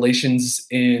labor relations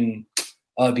in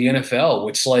the NFL,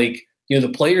 which like, the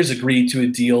players agreed to a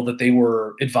deal that they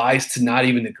were advised to not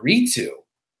even agree to.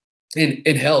 And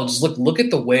hell, just look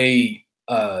at the way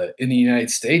in the United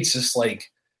States, just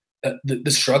like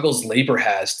the struggles labor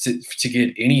has to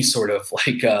get any sort of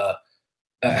like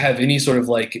have any sort of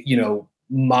like,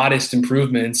 modest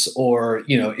improvements or,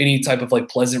 any type of like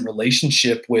pleasant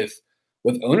relationship with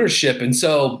ownership. And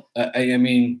so, I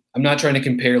mean, I'm not trying to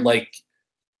compare like,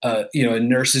 a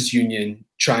nurses union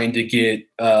trying to get,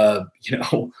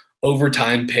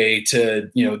 overtime pay to,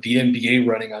 the NBA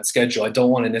running on schedule. I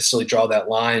don't want to necessarily draw that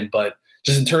line, but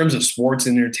just in terms of sports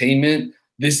and entertainment,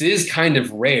 this is kind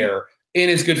of rare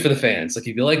and it's good for the fans. Like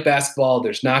if you like basketball,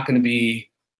 there's not going to be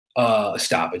a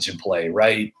stoppage in play.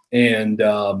 Right. And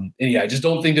I just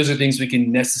don't think those are things we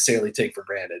can necessarily take for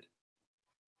granted.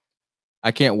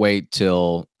 I can't wait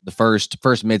till the first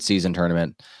midseason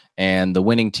tournament and the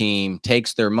winning team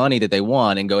takes their money that they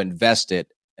won and go invest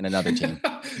it in another team.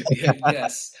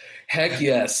 Yes. Heck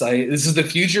yes. This is the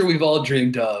future we've all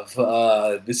dreamed of.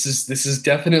 This is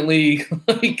definitely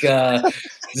like,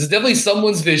 this is definitely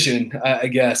someone's vision, I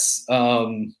guess.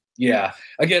 Yeah.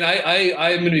 Again,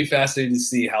 I'm going to be fascinated to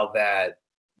see how that,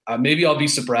 maybe I'll be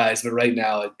surprised, but right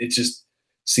now it just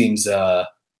seems,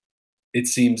 it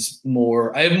seems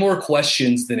more, I have more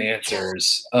questions than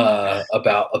answers,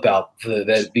 about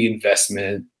the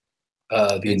investment,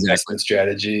 investment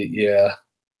strategy. Yeah.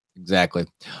 Exactly.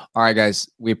 All right, guys.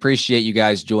 We appreciate you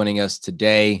guys joining us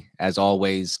today. As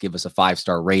always, give us a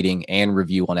 5-star rating and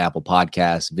review on Apple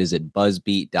Podcasts. Visit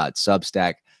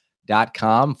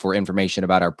buzzbeat.substack.com for information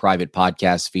about our private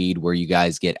podcast feed where you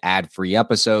guys get ad-free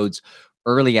episodes,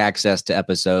 early access to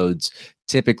episodes,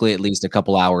 typically at least a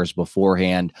couple hours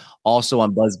beforehand. Also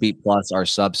on BuzzBeat Plus, our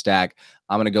Substack.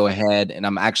 I'm going to go ahead and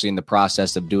I'm actually in the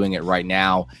process of doing it right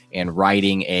now and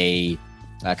writing a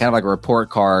kind of like a report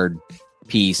card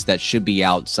piece that should be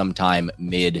out sometime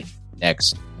mid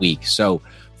next week. So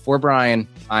for Brian,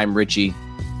 I'm Richie.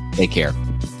 Take care.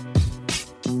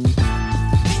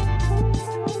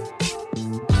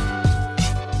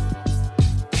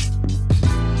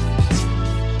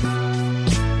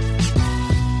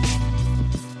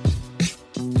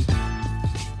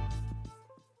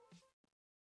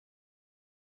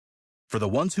 For the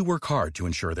ones who work hard to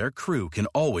ensure their crew can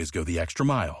always go the extra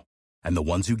mile, and the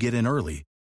ones who get in early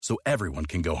so everyone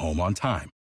can go home on time,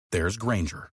 there's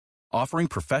Grainger, offering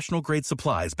professional-grade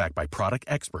supplies backed by product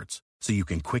experts so you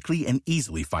can quickly and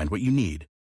easily find what you need.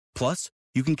 Plus,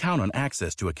 you can count on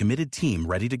access to a committed team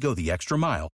ready to go the extra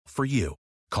mile for you.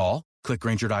 Call, click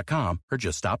Grainger.com, or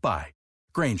just stop by.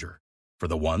 Grainger, for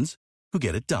the ones who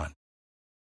get it done.